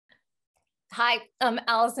Hi, I'm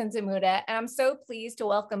Allison Zamuda, and I'm so pleased to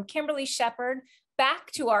welcome Kimberly Sheppard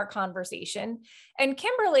back to our conversation. And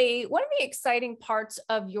Kimberly, one of the exciting parts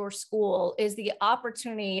of your school is the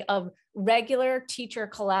opportunity of regular teacher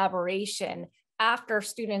collaboration after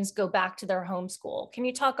students go back to their home school. Can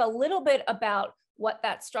you talk a little bit about what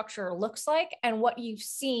that structure looks like and what you've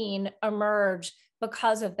seen emerge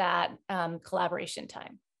because of that collaboration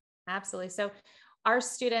time? Absolutely. So our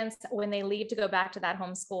students, when they leave to go back to that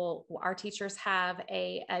homeschool, our teachers have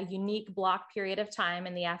a unique block period of time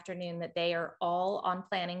in the afternoon that they are all on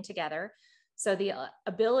planning together. So the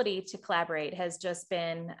ability to collaborate has just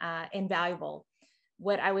been invaluable.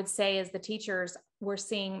 What I would say is the teachers, we're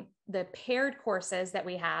seeing the paired courses that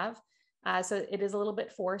we have. So it is a little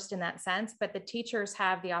bit forced in that sense, but the teachers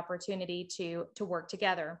have the opportunity to work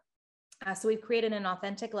together. So we've created an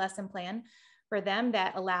authentic lesson plan for them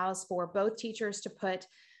that allows for both teachers to put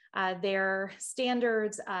their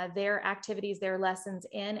standards, their activities, their lessons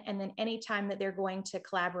in, and then any time that they're going to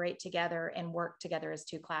collaborate together and work together as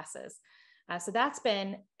two classes. So that's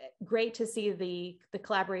been great to see the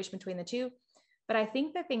collaboration between the two. But I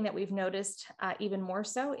think the thing that we've noticed even more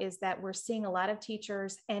so is that we're seeing a lot of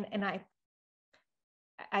teachers, and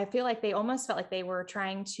I feel like they almost felt like they were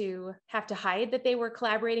trying to have to hide that they were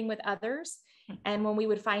collaborating with others. And when we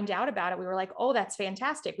would find out about it, we were like, oh, that's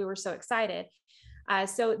fantastic. We were so excited.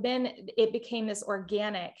 So then it became this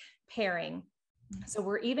organic pairing. So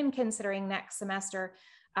we're even considering next semester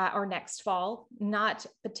or next fall, not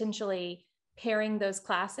potentially pairing those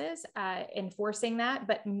classes, enforcing that,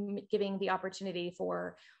 but giving the opportunity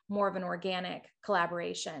for more of an organic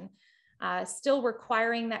collaboration. Still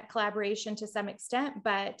requiring that collaboration to some extent,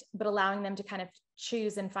 but allowing them to kind of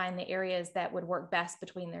choose and find the areas that would work best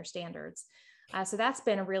between their standards. So that's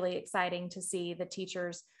been really exciting to see the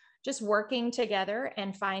teachers just working together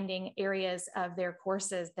and finding areas of their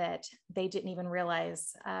courses that they didn't even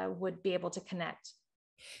realize would be able to connect.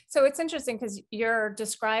 So it's interesting because you're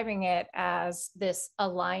describing it as this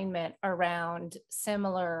alignment around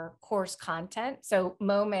similar course content. So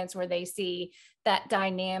moments where they see that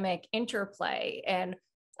dynamic interplay and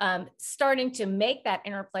starting to make that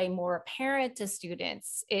interplay more apparent to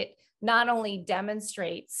students. It not only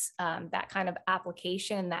demonstrates that kind of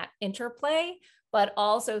application, that interplay, but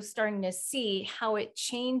also starting to see how it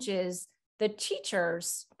changes the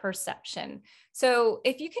teacher's perception. So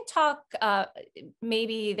if you can talk,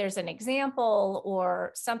 maybe there's an example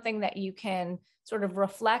or something that you can sort of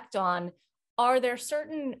reflect on, are there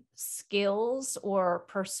certain skills or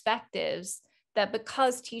perspectives that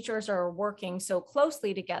because teachers are working so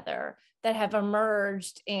closely together that have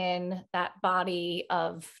emerged in that body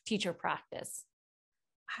of teacher practice?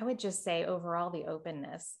 I would just say overall the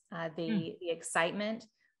openness, the excitement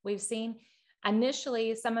we've seen.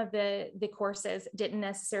 Initially, some of the courses didn't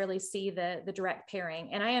necessarily see the direct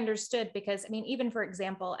pairing. And I understood because, I mean, even for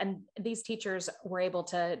example, and these teachers were able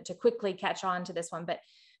to quickly catch on to this one, but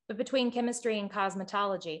between chemistry and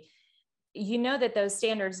cosmetology, you know that those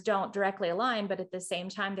standards don't directly align, but at the same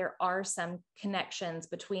time, there are some connections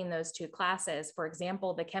between those two classes. For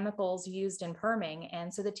example, the chemicals used in perming.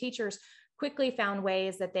 And so the teachers quickly found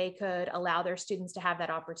ways that they could allow their students to have that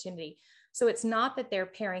opportunity. So it's not that they're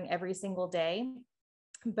pairing every single day,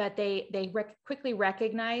 but they quickly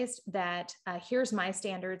recognized that here's my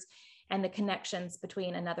standards and the connections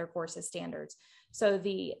between another course's standards. So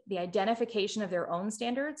the identification of their own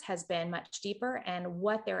standards has been much deeper, and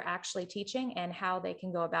what they're actually teaching and how they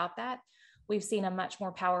can go about that, we've seen a much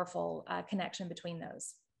more powerful connection between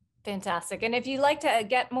those. Fantastic. And if you'd like to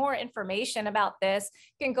get more information about this,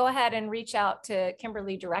 you can go ahead and reach out to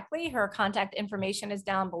Kimberly directly. Her contact information is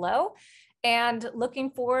down below. And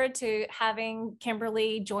looking forward to having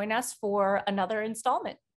Kimberly join us for another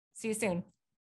installment. See you soon.